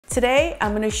Today,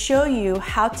 I'm going to show you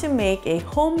how to make a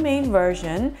homemade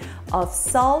version of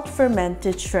salt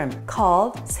fermented shrimp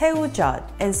called 새우젓.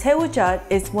 And 새우젓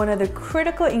is one of the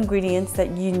critical ingredients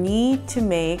that you need to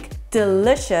make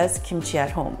delicious kimchi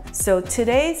at home. So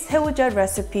today's 새우젓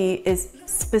recipe is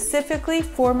specifically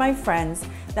for my friends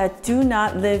that do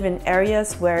not live in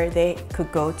areas where they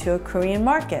could go to a Korean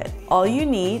market. All you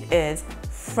need is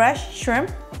fresh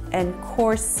shrimp and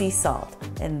coarse sea salt,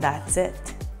 and that's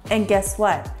it. And guess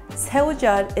what?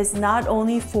 새우젓 is not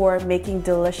only for making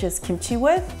delicious kimchi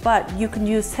with, but you can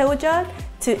use 새우젓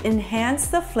to enhance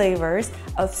the flavors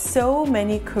of so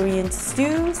many Korean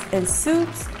stews and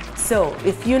soups. So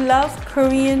if you love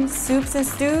Korean soups and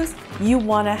stews, you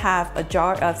want to have a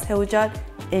jar of 새우젓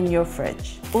in your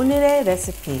fridge. 오늘의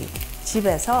레시피,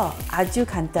 집에서 아주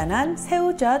간단한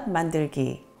새우젓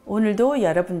만들기. 오늘도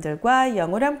여러분들과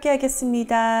영어로 함께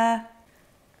하겠습니다.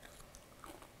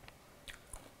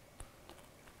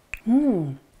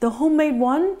 The homemade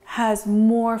one has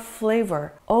more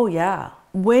flavor. Oh yeah,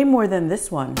 way more than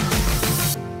this one.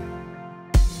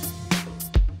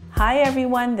 Hi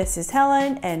everyone, this is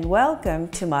Helen and welcome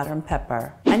to Modern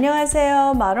Pepper.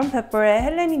 안녕하세요, Modern Pepper의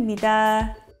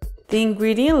헬렌입니다. The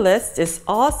ingredient list is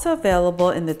also available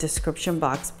in the description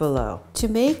box below. To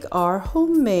make our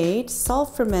homemade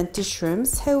salt fermented shrimp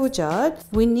새우젓,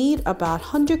 we need about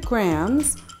 100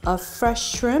 grams of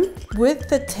fresh shrimp with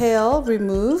the tail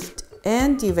removed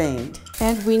and deveined.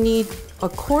 And we need a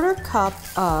 1/4 cup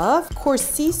of coarse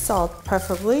sea salt,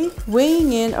 preferably,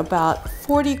 weighing in about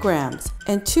 40 grams.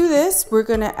 And to this, we're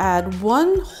gonna add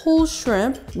 1 whole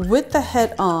shrimp with the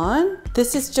head on.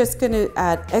 This is just gonna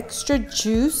add extra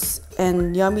juice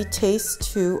and yummy taste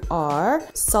to our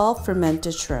salt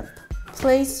fermented shrimp.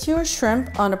 Place your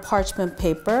shrimp on a parchment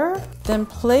paper, then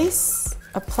place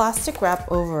a plastic wrap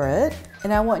over it.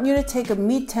 And I want you to take a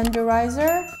meat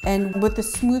tenderizer, and with the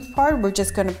smooth part, we're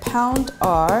just gonna pound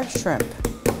our shrimp.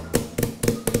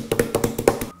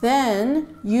 Then,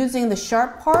 using the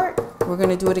sharp part, we're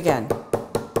gonna do it again.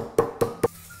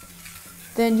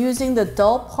 Then using the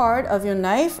dull part of your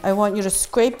knife, I want you to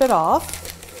scrape it off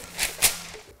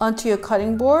onto your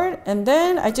cutting board, and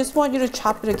then I just want you to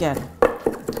chop it again.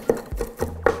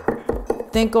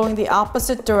 Then going the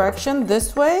opposite direction,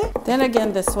 this way, then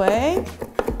again this way,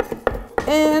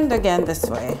 and again this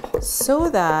way, so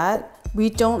that we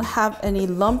don't have any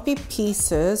lumpy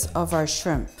pieces of our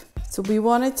shrimp. So we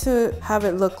wanted to have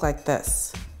it look like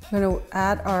this. We're gonna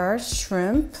add our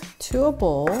shrimp to a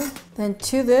bowl. Then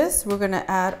to this, we're gonna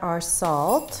add our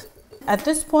salt. At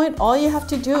this point, all you have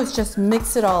to do is just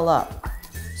mix it all up.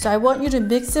 So I want you to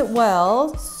mix it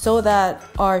well so that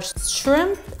our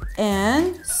shrimp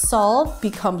and salt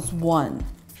becomes one.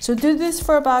 So do this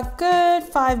for about good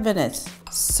 5 minutes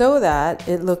so that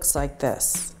it looks like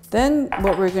this. Then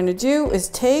what we're gonna do is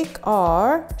take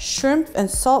our shrimp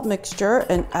and salt mixture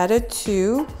and add it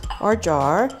to our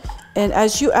jar. And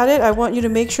as you add it, I want you to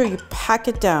make sure you pack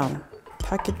it down.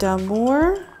 Pack it down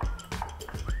more.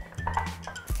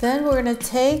 Then we're gonna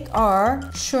take our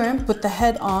shrimp with the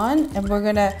head on, and we're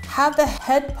gonna have the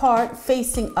head part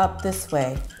facing up this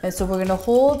way. And so we're gonna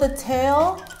hold the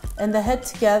tail and the head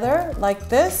together like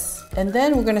this, and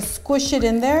then we're gonna squish it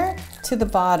in there to the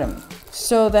bottom.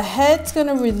 So the head's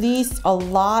gonna release a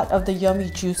lot of the yummy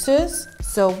juices.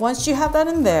 So once you have that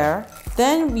in there,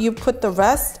 then you put the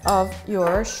rest of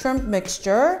your shrimp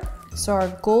mixture. So our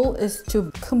goal is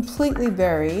to completely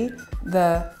bury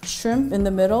the shrimp in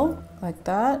the middle, like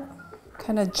that.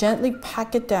 Kind of gently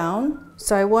pack it down.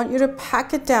 So I want you to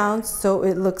pack it down so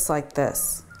it looks like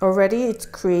this. Already it's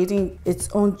creating its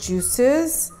own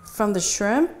juices from the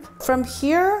shrimp. From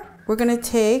here, we're gonna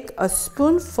take a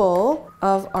spoonful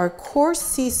of our coarse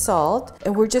sea salt,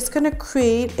 and we're just gonna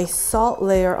create a salt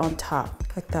layer on top,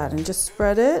 like that, and just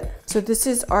spread it. So this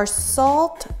is our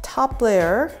salt top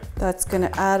layer. That's gonna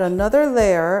add another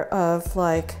layer of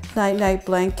like night-night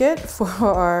blanket for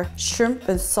our shrimp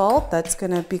and salt. That's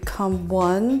gonna become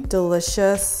one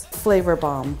delicious flavor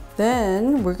bomb.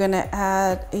 Then we're gonna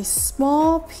add a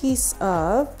small piece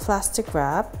of plastic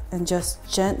wrap and just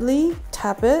gently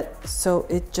tap it so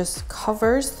it just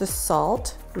covers the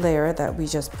salt layer that we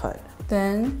just put.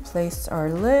 Then place our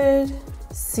lid,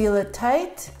 seal it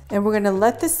tight, and we're gonna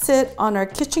let this sit on our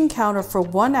kitchen counter for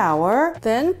 1 hour.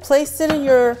 Then place it in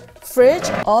your fridge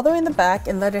all the way in the back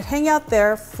and let it hang out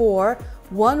there for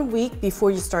 1 week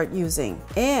before you start using.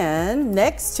 And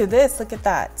next to this, look at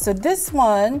that. So this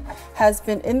one has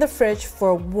been in the fridge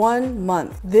for 1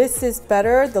 month. This is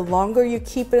better. The longer you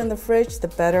keep it in the fridge, the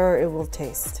better it will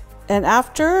taste. And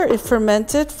after it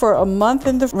fermented for a month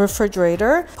in the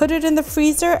refrigerator, put it in the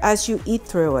freezer as you eat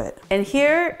through it. And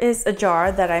here is a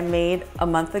jar that I made a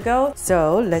month ago.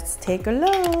 So let's take a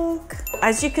look.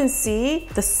 As you can see,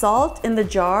 the salt in the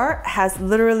jar has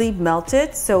literally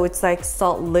melted. So it's like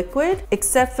salt liquid,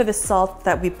 except for the salt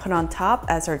that we put on top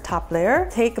as our top layer.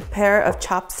 Take a pair of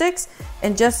chopsticks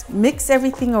and just mix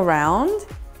everything around.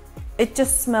 It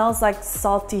just smells like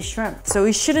salty shrimp. So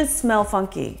it shouldn't smell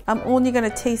funky. I'm only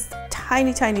gonna taste a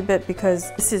tiny bit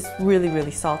because this is really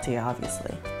salty,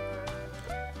 obviously.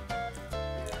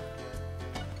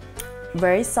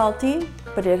 Very salty,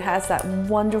 but it has that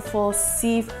wonderful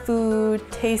seafood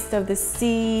taste of the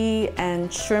sea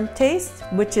and shrimp taste,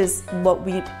 which is what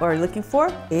we are looking for.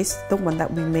 It's the one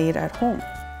that we made at home.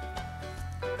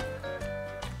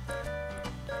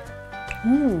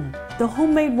 The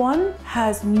homemade one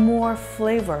has more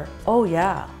flavor. Oh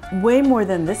yeah, way more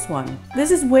than this one. This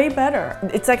is way better.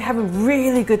 It's like having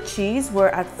really good cheese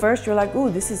where at first you're like, ooh,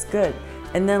 this is good.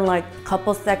 And then like a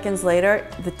couple seconds later,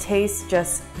 the taste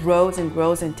just grows and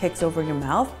grows and takes over your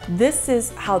mouth. This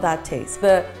is how that tastes.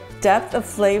 The depth of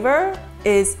flavor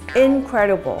is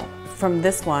incredible from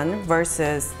this one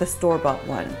versus the store-bought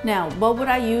one. Now, what would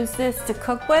I use this to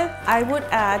cook with? I would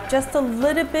add just a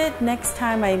little bit next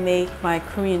time I make my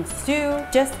Korean stew,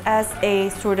 just as a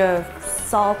sort of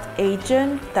salt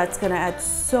agent that's gonna add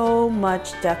so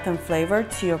much depth and flavor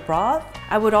to your broth.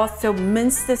 I would also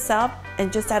mince this up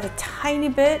and just add a tiny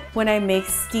bit when I make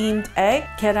steamed egg,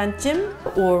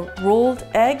 계란찜, or rolled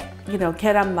egg, you know,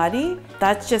 계란말이.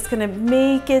 That's just gonna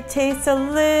make it taste a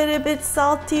little bit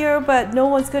saltier, but no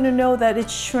one's gonna know that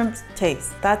it's shrimp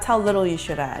taste. That's how little you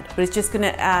should add. But it's just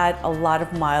gonna add a lot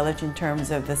of mileage in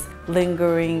terms of this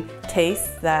lingering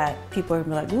taste that people are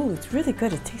gonna be like, ooh, it's really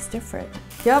good, it tastes different.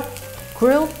 Yep,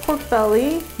 grilled pork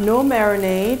belly, no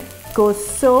marinade, goes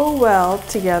so well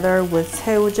together with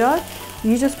새우젓.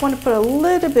 You just want to put a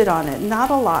little bit on it, not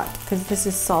a lot, because this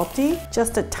is salty,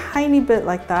 just a tiny bit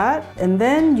like that. And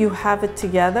then you have it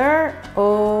together,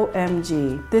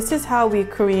 OMG. This is how we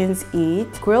Koreans eat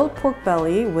grilled pork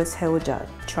belly with 새우젓.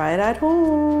 Try it at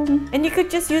home. And you could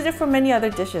just use it for many other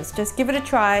dishes. Just give it a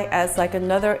try as like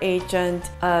another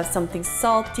agent, something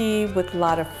salty with a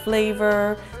lot of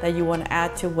flavor that you want to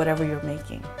add to whatever you're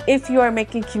making. If you are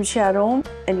making kimchi at home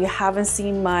and you haven't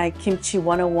seen my Kimchi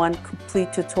 101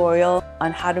 complete tutorial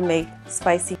on how to make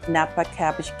spicy napa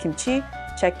cabbage kimchi,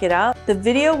 check it out. The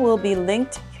video will be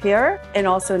linked here and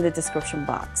also in the description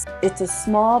box. It's a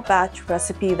small batch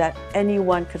recipe that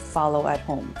anyone could follow at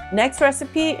home. Next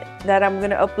recipe that I'm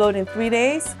gonna upload in 3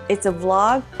 days, it's a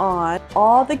vlog on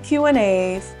all the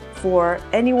Q&As for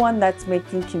anyone that's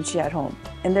making kimchi at home.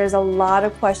 And there's a lot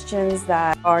of questions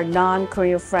that our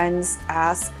non-Korean friends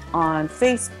ask on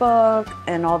Facebook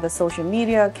and all the social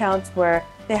media accounts where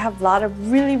they have a lot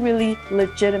of really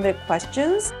legitimate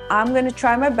questions. I'm going to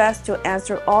try my best to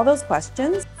answer all those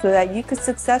questions so that you could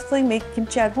successfully make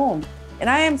kimchi at home. And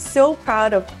I am so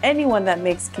proud of anyone that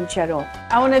makes kimchi at home.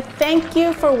 I want to thank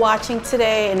you for watching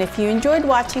today. And if you enjoyed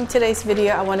watching today's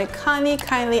video, I want to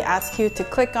kindly ask you to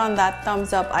click on that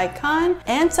thumbs up icon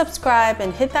and subscribe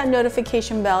and hit that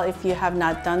notification bell if you have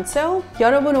not done so.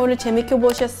 여러분 오늘 재밌게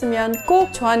보셨으면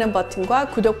꼭 좋아하는 버튼과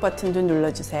구독 버튼도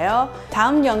눌러주세요.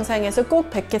 다음 영상에서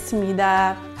꼭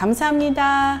뵙겠습니다.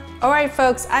 감사합니다. Alright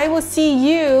folks, I will see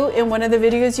you in one of the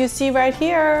videos you see right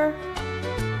here.